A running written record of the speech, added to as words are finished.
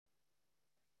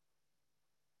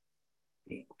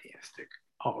Fantastic.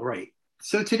 All right.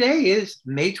 So today is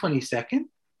May 22nd,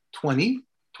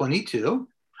 2022.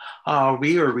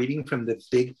 We are reading from the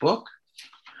Big Book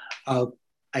of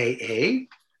AA,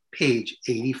 page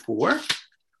 84,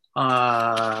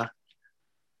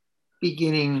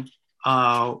 beginning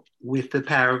with the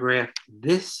paragraph,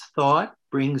 "This thought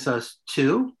brings us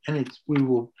to," and we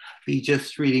will be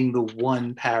just reading the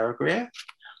one paragraph.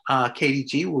 Katie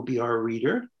G will be our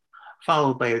reader,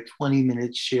 followed by a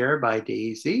 20-minute share by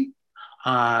Daisy.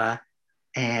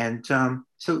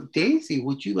 So Daisy,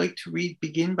 would you like to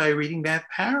begin by reading that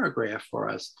paragraph for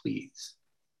us, please?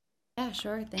 Yeah,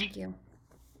 sure. Thank you.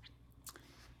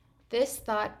 This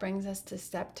thought brings us to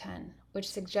step 10, which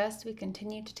suggests we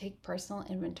continue to take personal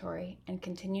inventory and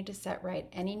continue to set right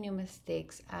any new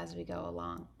mistakes as we go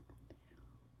along.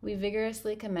 We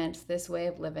vigorously commence this way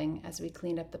of living as we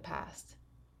clean up the past.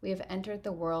 We have entered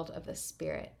the world of the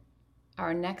spirit.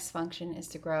 Our next function is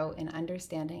to grow in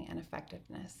understanding and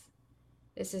effectiveness.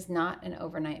 This is not an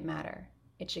overnight matter.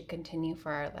 It should continue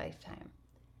for our lifetime.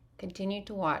 Continue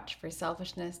to watch for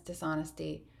selfishness,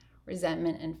 dishonesty,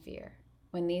 resentment, and fear.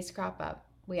 When these crop up,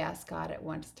 we ask God at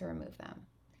once to remove them.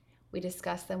 We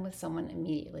discuss them with someone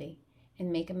immediately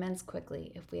and make amends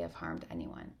quickly if we have harmed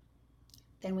anyone.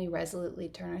 Then we resolutely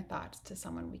turn our thoughts to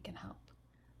someone we can help.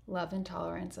 Love and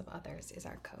tolerance of others is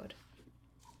our code.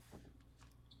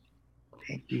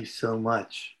 Thank you so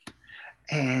much.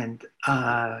 And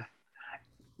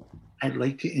I'd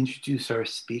like to introduce our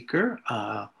speaker,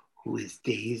 who is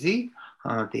Daisy.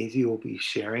 Daisy will be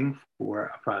sharing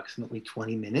for approximately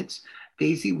 20 minutes.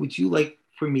 Daisy, would you like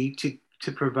for me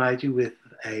to provide you with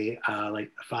a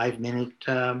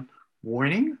 5-minute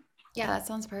warning? Yeah, that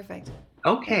sounds perfect.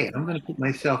 Okay, Thanks so I'm going much. to put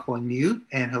myself on mute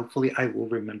and hopefully I will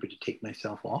remember to take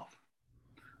myself off.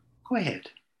 Go ahead.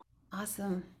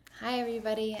 Awesome. Hi,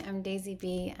 everybody. I'm Daisy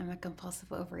B. I'm a compulsive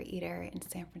overeater in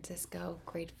San Francisco,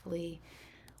 gratefully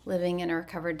living in a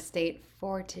recovered state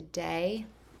for today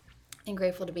and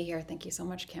grateful to be here. Thank you so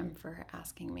much, Kim, for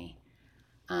asking me.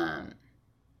 I'm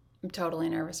totally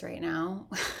nervous right now,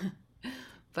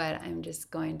 but I'm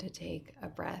just going to take a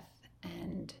breath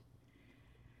and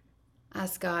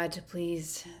ask God to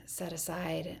please set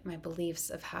aside my beliefs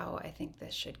of how I think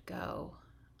this should go,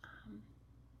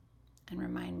 and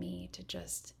remind me to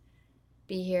just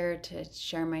be here to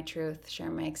share my truth, share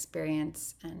my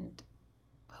experience, and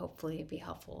hopefully be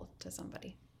helpful to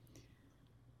somebody.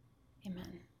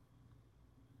 Amen.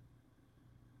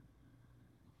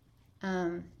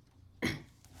 I'm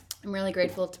really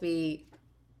grateful to be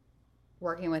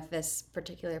working with this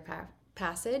particular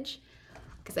passage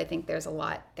because I think there's a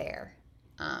lot there.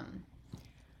 I'm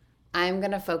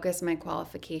going to focus my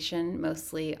qualification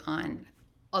mostly on,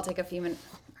 I'll take a few minutes.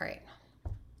 All right.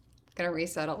 Gonna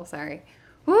resettle, sorry.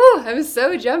 Woo, I'm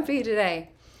so jumpy today.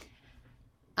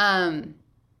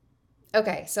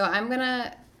 Okay, so I'm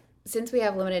gonna, since we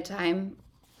have limited time,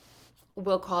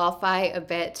 we'll qualify a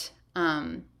bit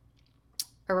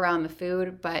around the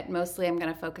food, but mostly I'm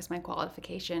gonna focus my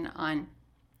qualification on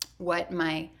what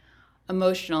my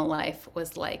emotional life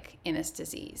was like in this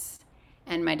disease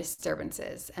and my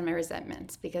disturbances and my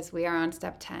resentments, because we are on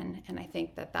step 10, and I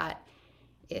think that that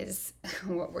is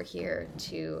what we're here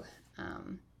to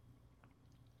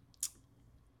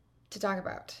talk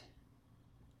about.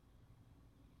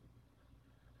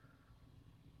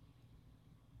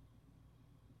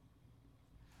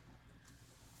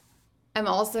 I'm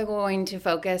also going to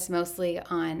focus mostly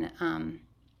on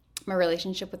my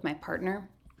relationship with my partner,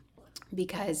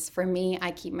 because for me,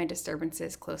 I keep my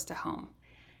disturbances close to home.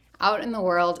 Out in the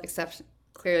world, except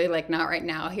clearly like not right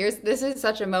now. This is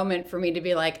such a moment for me to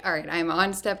be like, all right, I'm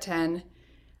on step 10.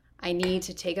 I need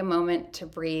to take a moment to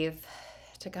breathe,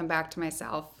 to come back to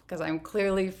myself, because I'm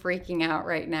clearly freaking out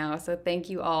right now. So thank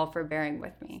you all for bearing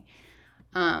with me.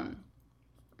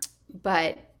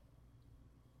 But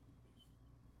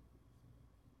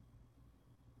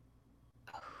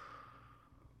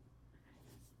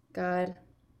God,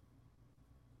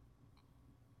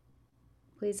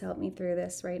 please help me through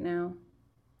this right now.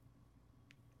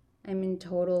 I'm in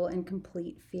total and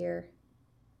complete fear.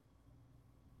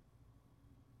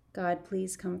 God,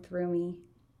 please come through me.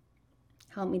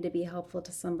 Help me to be helpful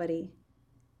to somebody.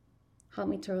 Help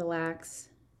me to relax,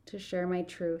 to share my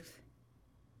truth.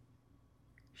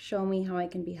 Show me how I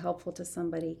can be helpful to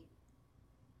somebody.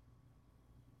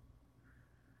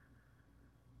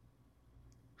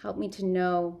 Help me to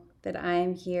know that I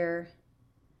am here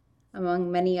among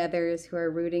many others who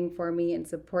are rooting for me and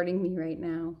supporting me right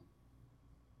now.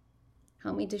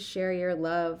 Help me to share your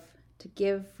love, to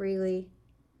give freely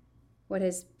what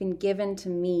has been given to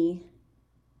me.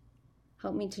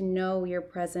 Help me to know your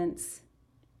presence.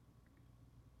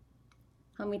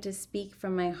 Help me to speak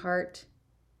from my heart,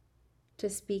 to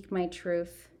speak my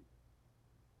truth.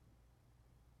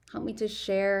 Help me to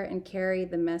share and carry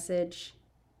the message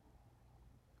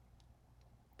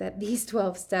that these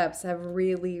 12 steps have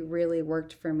really, really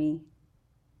worked for me.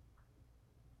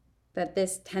 That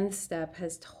this 10th step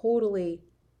has totally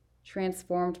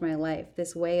transformed my life,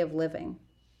 this way of living.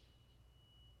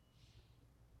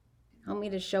 Help me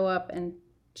to show up and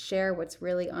share what's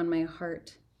really on my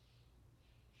heart.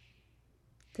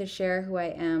 To share who I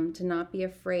am, to not be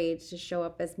afraid to show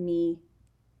up as me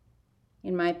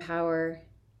in my power,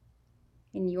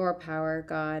 in your power,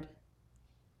 God,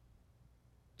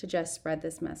 to just spread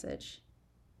this message.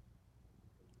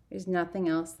 There's nothing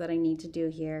else that I need to do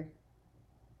here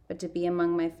but to be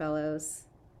among my fellows,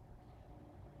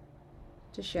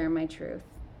 to share my truth.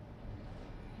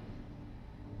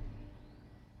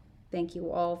 Thank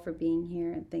you all for being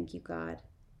here, and thank you, God.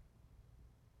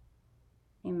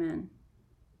 Amen.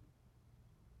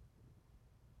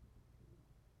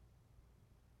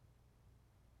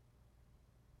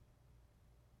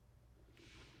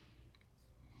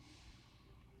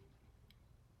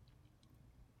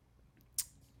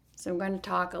 So I'm going to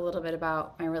talk a little bit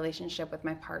about my relationship with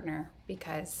my partner,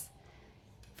 because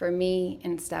for me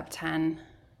in step 10,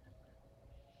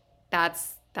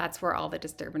 that's where all the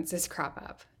disturbances crop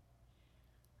up.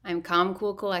 I'm calm,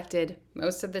 cool, collected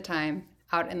most of the time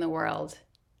out in the world.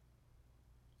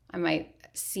 I might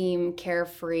seem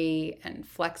carefree and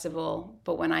flexible,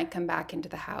 but when I come back into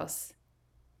the house,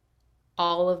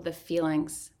 all of the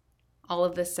feelings, all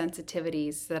of the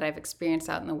sensitivities that I've experienced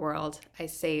out in the world, I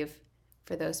save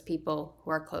for those people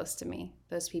who are close to me,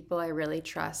 those people I really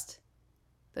trust,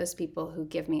 those people who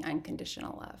give me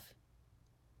unconditional love.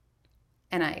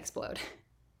 And I explode.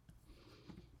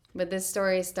 But this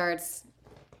story starts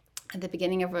at the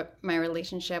beginning of my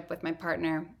relationship with my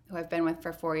partner, who I've been with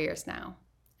for 4 years now.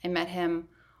 I met him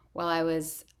while I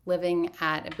was living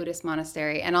at a Buddhist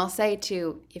monastery. And I'll say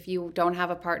too, if you don't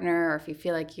have a partner or if you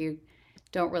feel like you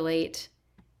don't relate,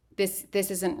 this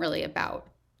isn't really about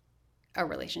a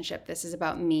relationship. This is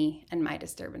about me and my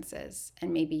disturbances.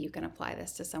 And maybe you can apply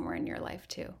this to somewhere in your life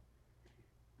too.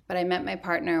 But I met my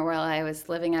partner while I was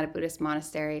living at a Buddhist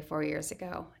monastery 4 years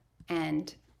ago.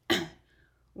 And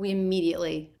we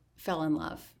immediately fell in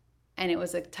love. And it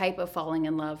was a type of falling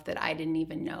in love that I didn't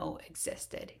even know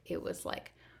existed. It was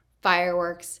like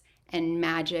fireworks and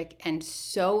magic and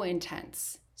so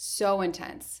intense, so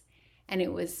intense. And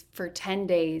it was for 10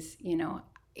 days,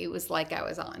 it was like I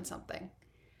was on something.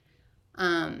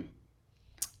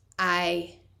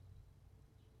 I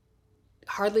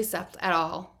hardly slept at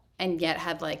all and yet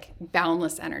had like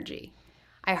boundless energy.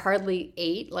 I hardly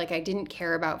ate, like I didn't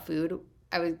care about food.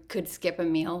 Could skip a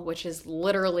meal, which has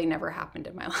literally never happened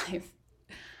in my life.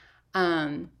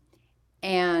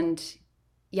 And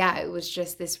yeah, it was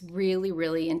just this really,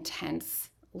 really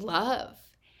intense love.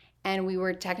 And we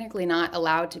were technically not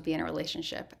allowed to be in a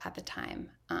relationship at the time.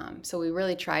 So we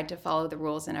really tried to follow the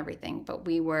rules and everything, but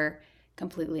we were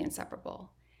completely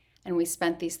inseparable. And we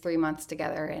spent these 3 months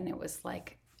together, and it was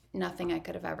like nothing I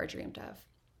could have ever dreamed of.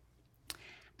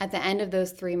 At the end of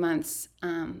those 3 months,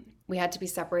 we had to be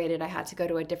separated. I had to go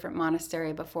to a different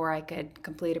monastery before I could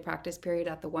complete a practice period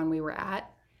at the one we were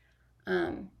at.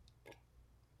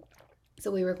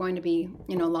 So we were going to be,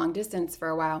 long distance for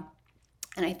a while.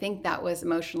 And I think that was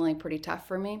emotionally pretty tough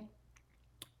for me.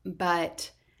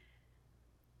 But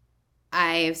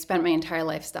I've spent my entire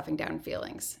life stuffing down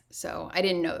feelings. So I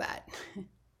didn't know that.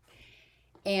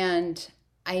 And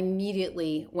I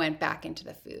immediately went back into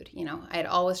the food. I had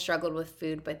always struggled with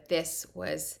food, but this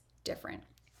was different.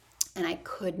 And I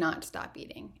could not stop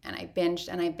eating. And I binged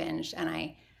and I binged. And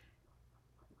I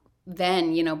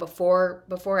then,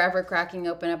 before ever cracking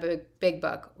open up a big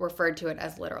book, referred to it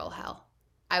as literal hell.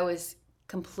 I was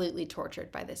completely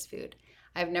tortured by this food.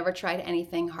 I've never tried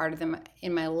anything harder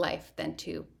in my life than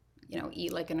to,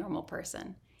 eat like a normal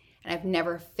person. And I've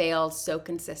never failed so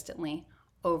consistently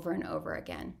over and over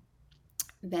again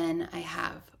than I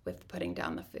have with putting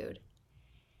down the food.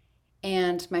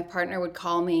 And my partner would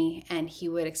call me and he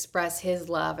would express his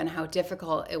love and how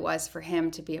difficult it was for him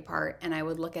to be apart. And I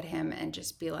would look at him and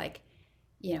just be like,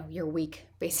 you're weak,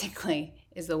 basically,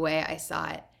 is the way I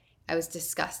saw it. I was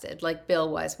disgusted, like Bill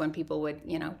was when people would,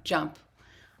 jump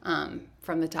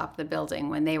from the top of the building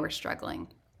when they were struggling.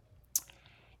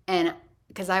 And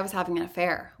because I was having an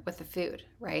affair with the food,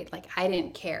 right? Like I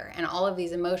didn't care. And all of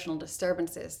these emotional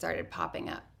disturbances started popping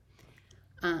up.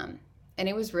 And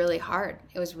it was really hard.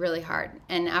 It was really hard.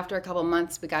 And after a couple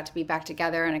months, we got to be back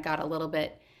together and it got a little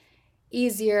bit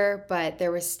easier, but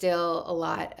there was still a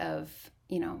lot of,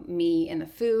 me in the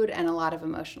food and a lot of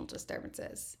emotional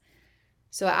disturbances.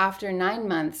 So after 9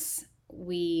 months,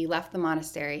 we left the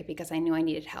monastery because I knew I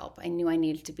needed help. I knew I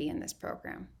needed to be in this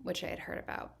program, which I had heard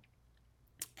about.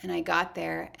 And I got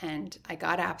there and I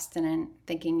got abstinent,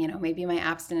 thinking, maybe my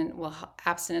abstinence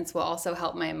will also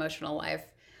help my emotional life,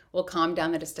 will calm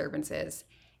down the disturbances.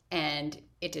 And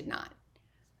it did not.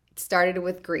 It started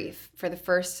with grief. For the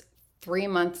first 3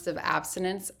 months of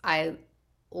abstinence, I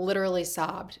literally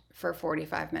sobbed for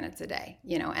 45 minutes a day,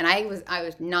 and I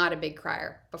was not a big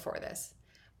crier before this,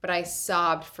 but I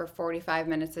sobbed for 45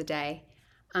 minutes a day.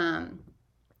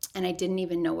 And I didn't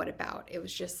even know what about. It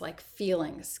was just like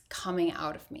feelings coming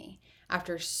out of me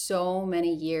after so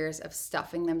many years of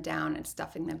stuffing them down and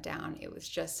stuffing them down. It was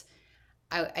just,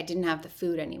 I didn't have the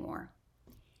food anymore.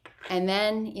 And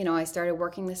then, I started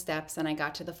working the steps and I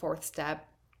got to the 4th step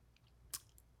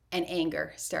and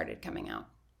anger started coming out.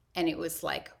 And it was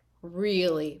like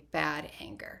really bad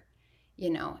anger,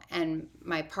 and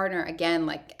my partner, again,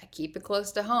 like I keep it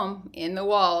close to home in the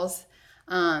walls.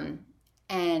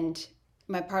 And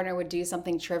my partner would do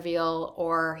something trivial,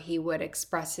 or he would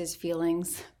express his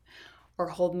feelings or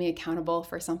hold me accountable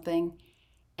for something.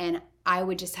 And I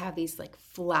would just have these like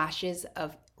flashes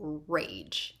of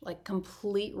rage, like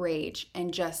complete rage,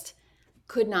 and just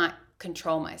could not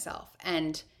control myself.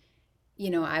 And,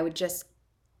 I would just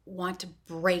want to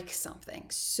break something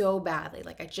so badly.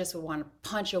 Like I just would want to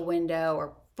punch a window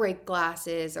or break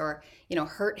glasses or,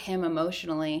 hurt him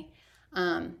emotionally.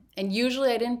 And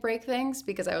usually I didn't break things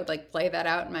because I would like play that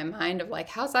out in my mind of like,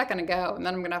 how's that going to go? And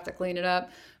then I'm going to have to clean it up.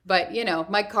 But,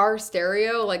 my car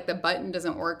stereo, like the button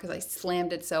doesn't work because I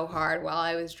slammed it so hard while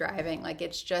I was driving. Like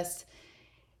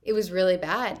it was really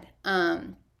bad.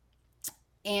 And,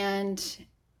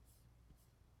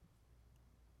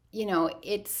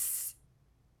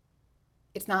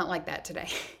 it's not like that today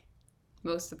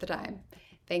most of the time.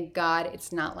 Thank God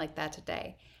it's not like that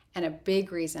today. And a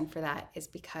big reason for that is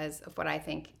because of what I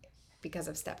think, because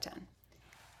of step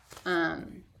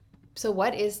 10. So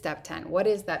what is step 10? What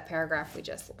is that paragraph we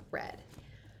just read?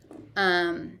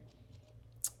 The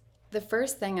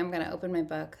first thing, I'm going to open my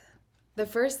book. The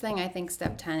first thing I think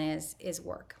step 10 is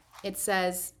work. It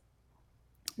says,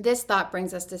 this thought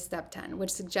brings us to step 10,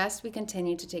 which suggests we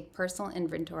continue to take personal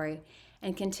inventory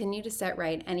and continue to set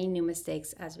right any new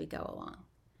mistakes as we go along.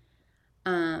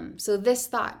 So this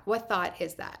thought, what thought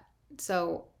is that?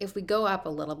 So if we go up a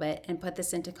little bit and put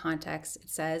this into context, it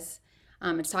says,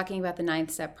 it's talking about the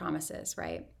 9th step promises,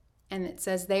 right? And it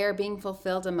says, they are being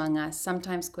fulfilled among us,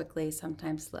 sometimes quickly,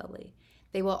 sometimes slowly.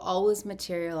 They will always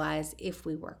materialize if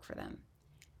we work for them.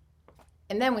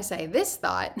 And then we say, this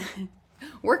thought,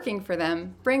 working for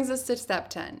them, brings us to step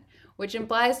 10, which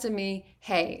implies to me,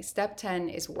 hey, step 10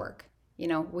 is work.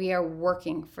 We are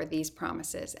working for these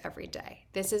promises every day.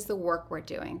 This is the work we're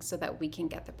doing so that we can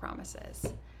get the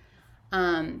promises.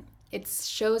 It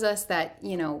shows us that,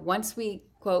 once we,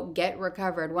 quote, get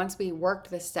recovered, once we work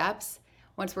the steps,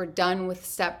 once we're done with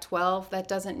step 12, that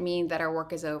doesn't mean that our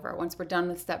work is over. Once we're done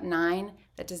with step 9,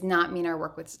 that does not mean our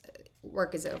work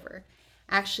is over.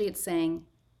 Actually, it's saying,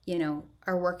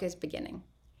 our work is beginning.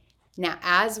 Now,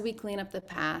 as we clean up the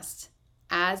past,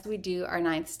 as we do our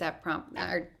 9th step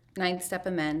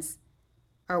amends,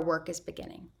 our work is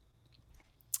beginning.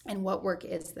 And what work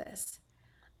is this?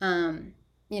 A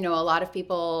lot of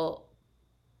people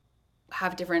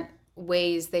have different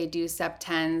ways they do step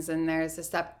 10s, and there's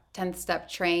a 10th step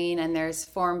train, and there's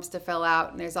forms to fill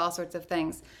out, and there's all sorts of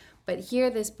things. But here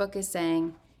this book is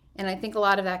saying, and I think a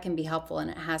lot of that can be helpful, and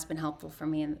it has been helpful for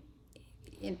me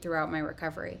throughout my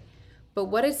recovery. But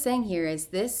what it's saying here is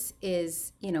this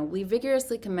is, we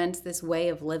vigorously commence this way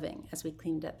of living as we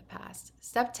cleaned up the past.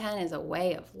 Step 10 is a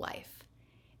way of life.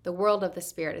 The world of the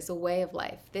spirit is a way of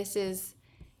life. This is,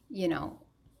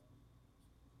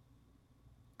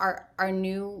 our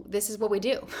new, this is what we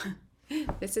do.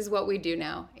 This is what we do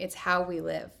now. It's how we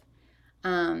live.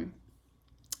 And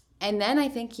then I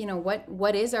think,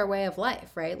 what is our way of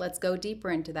life, right? Let's go deeper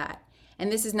into that.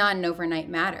 And this is not an overnight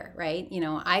matter, right?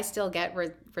 I still get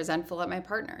resentful at my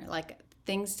partner. Like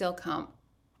things still come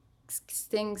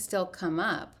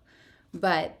up,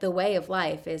 but the way of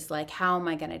life is like, how am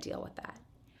I going to deal with that?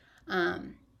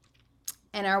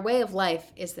 And our way of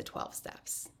life is the 12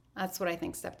 steps. That's what I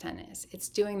think step 10 is. It's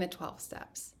doing the 12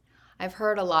 steps. I've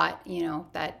heard a lot,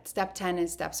 that step 10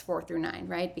 is steps 4 through 9,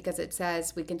 right? Because it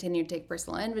says we continue to take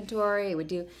personal inventory. We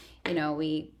do,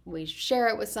 we share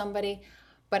it with somebody.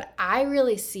 But I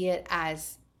really see it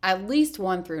as at least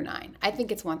 1 through 9. I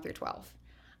think it's 1 through 12.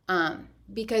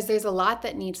 Because there's a lot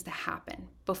that needs to happen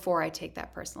before I take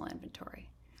that personal inventory.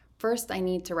 First, I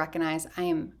need to recognize I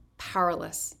am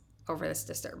powerless over this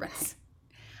disturbance.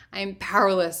 I'm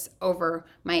powerless over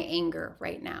my anger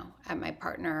right now at my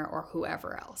partner or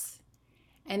whoever else.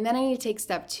 And then I need to take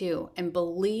step 2 and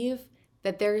believe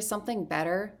that there is something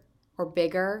better or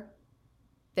bigger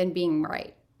than being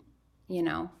right. You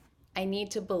know, I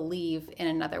need to believe in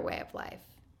another way of life.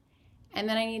 And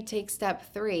then I need to take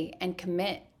step 3 and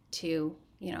commit to,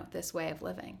 this way of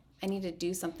living. I need to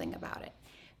do something about it.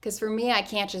 Because for me, I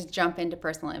can't just jump into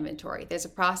personal inventory. There's a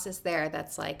process there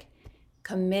that's like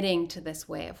committing to this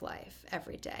way of life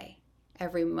every day,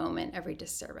 every moment, every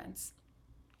disturbance.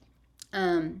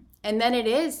 And then it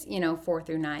is, 4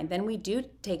 through 9. Then we do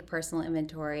take personal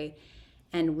inventory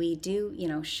and we do,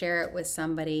 share it with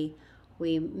somebody.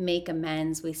 We make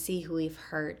amends. We see who we've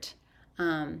hurt.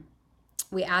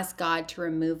 We ask God to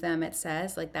remove them, it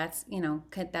says. Like that's,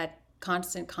 that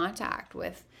constant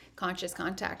conscious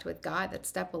contact with God. That's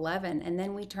step 11. And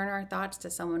then we turn our thoughts to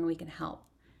someone we can help.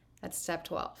 That's step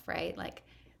 12, right? Like,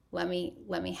 let me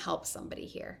help somebody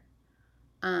here.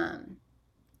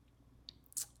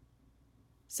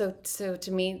 So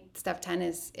to me, step 10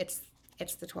 is it's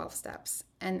the 12 steps.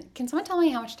 And can someone tell me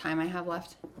how much time I have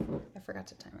left? I forgot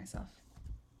to time myself.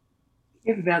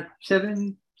 You have about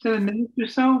 7 minutes or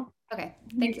so. Okay,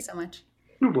 thank you so much.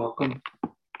 You're welcome.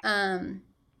 And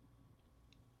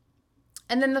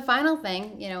then the final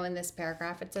thing, in this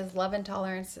paragraph, it says love and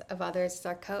tolerance of others is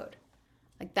our code.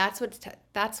 Like that's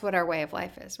what our way of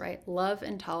life is, right? Love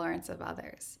and tolerance of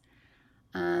others.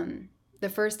 The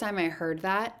first time I heard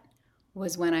that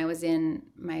was when I was in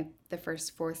the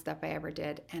first 4th step I ever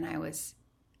did, and I was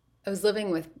living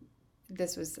with,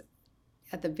 this was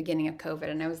at the beginning of COVID,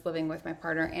 and I was living with my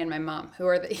partner and my mom, who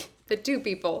are the 2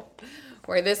 people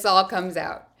where this all comes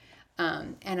out.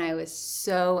 And I was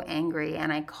so angry,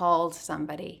 and I called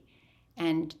somebody,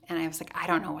 and I was like, I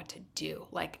don't know what to do.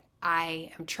 Like,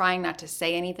 I am trying not to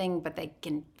say anything, but they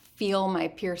can feel my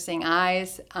piercing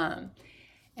eyes.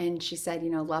 And she said,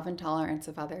 love and tolerance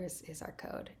of others is our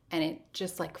code. And it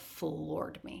just like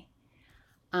floored me.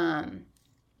 And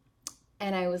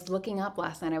I was looking up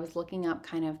last night, I was looking up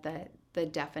kind of the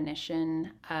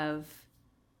definition of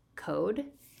code.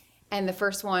 And the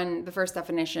first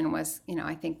definition was,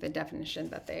 I think the definition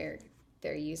that they're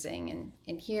using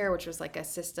in here, which was like a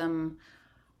system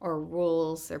or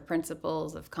rules or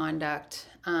principles of conduct.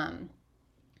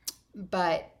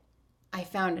 But I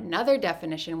found another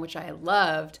definition, which I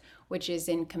loved, which is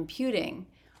in computing,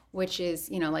 which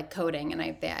is, like coding. And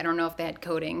I don't know if they had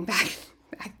coding back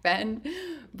then,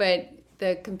 but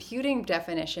the computing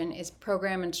definition is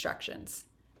program instructions.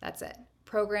 That's it.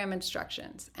 Program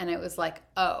instructions. And it was like,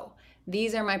 oh,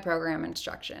 these are my program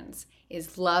instructions,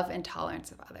 is love and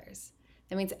tolerance of others.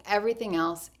 That means everything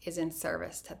else is in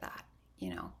service to that.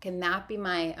 Can that be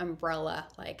my umbrella?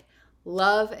 Like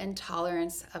love and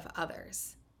tolerance of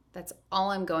others. That's all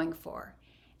I'm going for.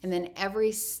 And then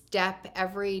every step,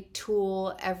 every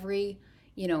tool, every,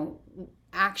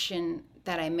 action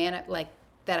that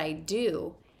I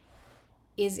do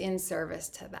is in service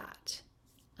to that.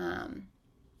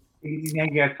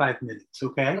 You got 5 minutes,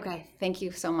 okay? Okay, thank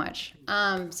you so much.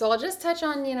 So I'll just touch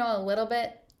on, a little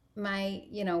bit my,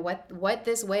 what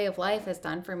this way of life has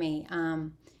done for me.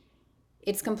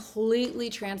 It's completely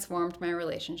transformed my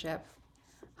relationship.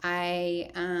 My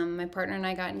partner and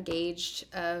I got engaged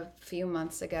a few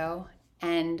months ago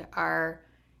and are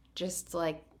just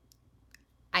like,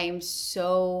 I am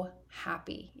so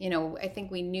happy. I think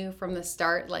we knew from the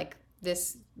start, like we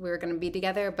were going to be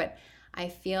together, but I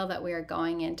feel that we are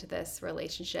going into this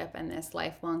relationship and this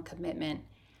lifelong commitment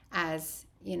as,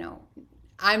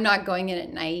 I'm not going in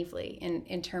it naively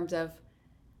in terms of,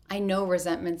 I know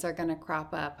resentments are going to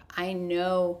crop up. I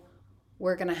know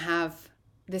we're going to have,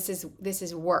 this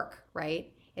is work,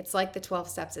 right? It's like the 12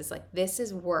 steps is like, this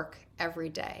is work every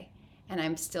day, and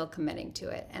I'm still committing to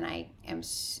it. And I am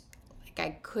like,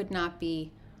 I could not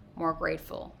be more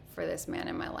grateful for this man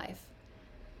in my life.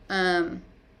 Let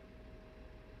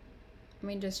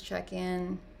me just check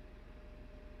in.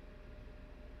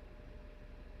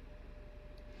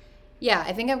 Yeah,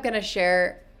 I think I'm going to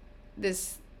share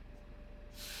this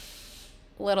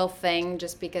little thing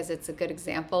just because it's a good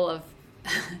example of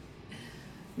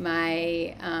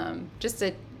my, just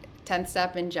a 10th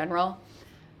step in general.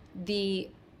 The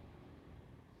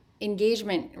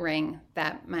engagement ring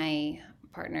that my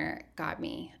partner got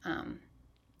me,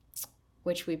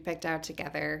 which we picked out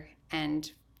together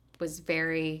and was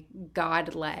very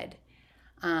God-led,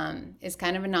 is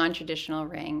kind of a non-traditional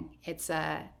ring. It's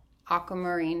a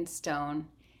aquamarine stone,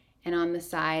 and on the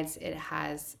sides it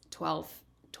has 12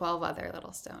 other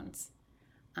little stones,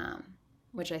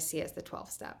 which I see as the 12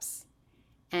 steps.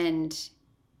 And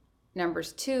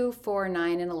numbers 2, 4,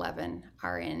 9, and 11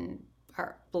 are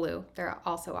are blue. They're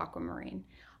also aquamarine.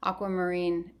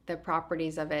 Aquamarine, the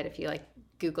properties of it, if you like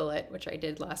Google it, which I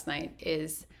did last night,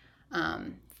 is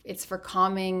it's for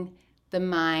calming the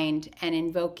mind and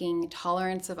invoking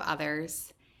tolerance of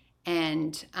others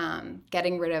and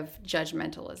getting rid of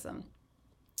judgmentalism.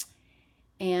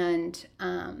 And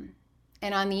on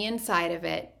the inside of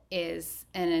it is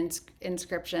an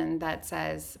inscription that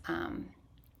says,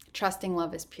 trusting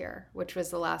love is pure, which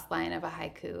was the last line of a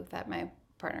haiku that my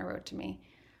partner wrote to me,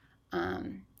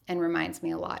 and reminds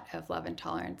me a lot of love and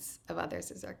tolerance of others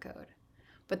is our code.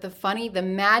 But the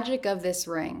magic of this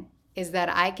ring is that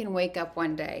I can wake up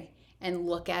one day and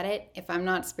look at it if I'm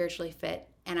not spiritually fit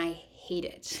and I hate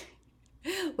it.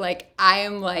 Like I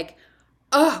am like,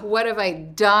 oh, what have I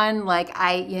done? Like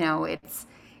it's,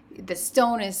 the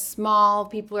stone is small.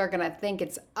 People are going to think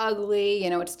it's ugly.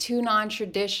 It's too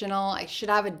non-traditional. I should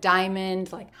have a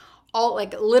diamond.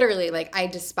 Literally, I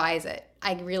despise it.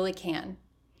 I really can.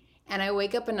 And I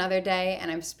wake up another day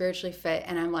and I'm spiritually fit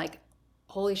and I'm like,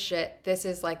 holy shit, this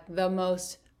is like the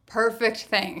most perfect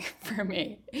thing for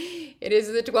me. It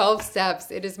is the 12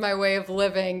 steps. It is my way of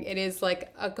living. It is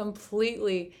like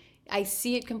I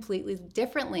see it completely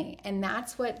differently. And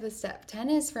that's what the step 10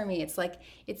 is for me. It's like,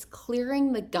 it's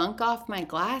clearing the gunk off my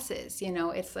glasses,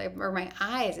 it's like, or my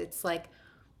eyes. It's like,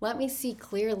 let me see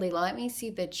clearly. Let me see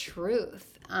the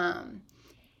truth. And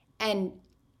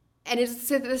it's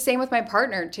the same with my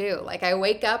partner too. Like I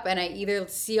wake up and I either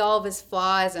see all of his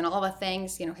flaws and all the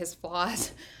things, his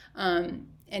flaws,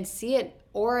 and see it,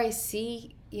 or I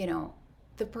see,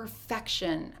 the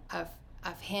perfection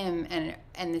of him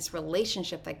and this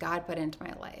relationship that God put into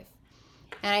my life.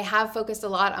 And I have focused a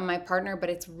lot on my partner, but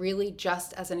it's really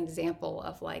just as an example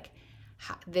of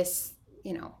this,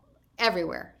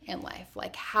 everywhere in life.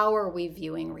 Like, how are we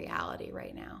viewing reality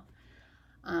right now?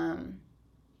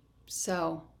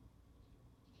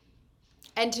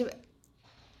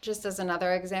 Just as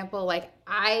another example,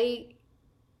 I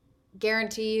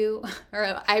guarantee you,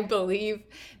 or I believe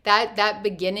that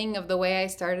beginning of the way I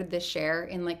started this share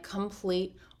in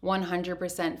complete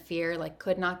 100% fear,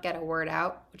 could not get a word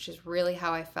out, which is really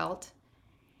how I felt.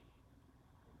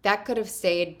 That could have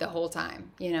stayed the whole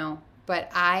time, but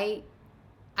I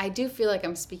do feel like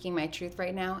I'm speaking my truth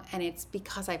right now. And it's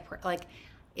because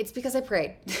it's because I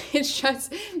prayed. It's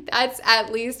just, that's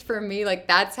at least for me,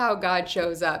 that's how God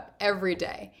shows up every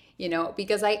day.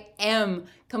 Because I am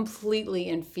completely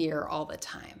in fear all the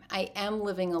time. I am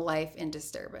living a life in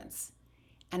disturbance.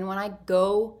 And when I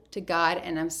go to God,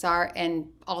 and I'm sorry, and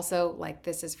also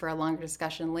this is for a longer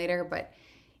discussion later, but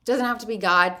it doesn't have to be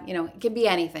God, it can be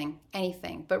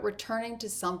anything, but returning to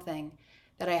something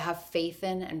that I have faith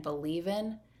in and believe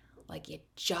in, it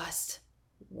just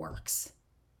works.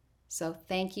 So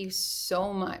thank you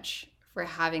so much for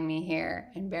having me here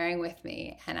and bearing with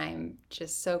me. And I'm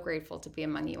just so grateful to be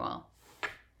among you all.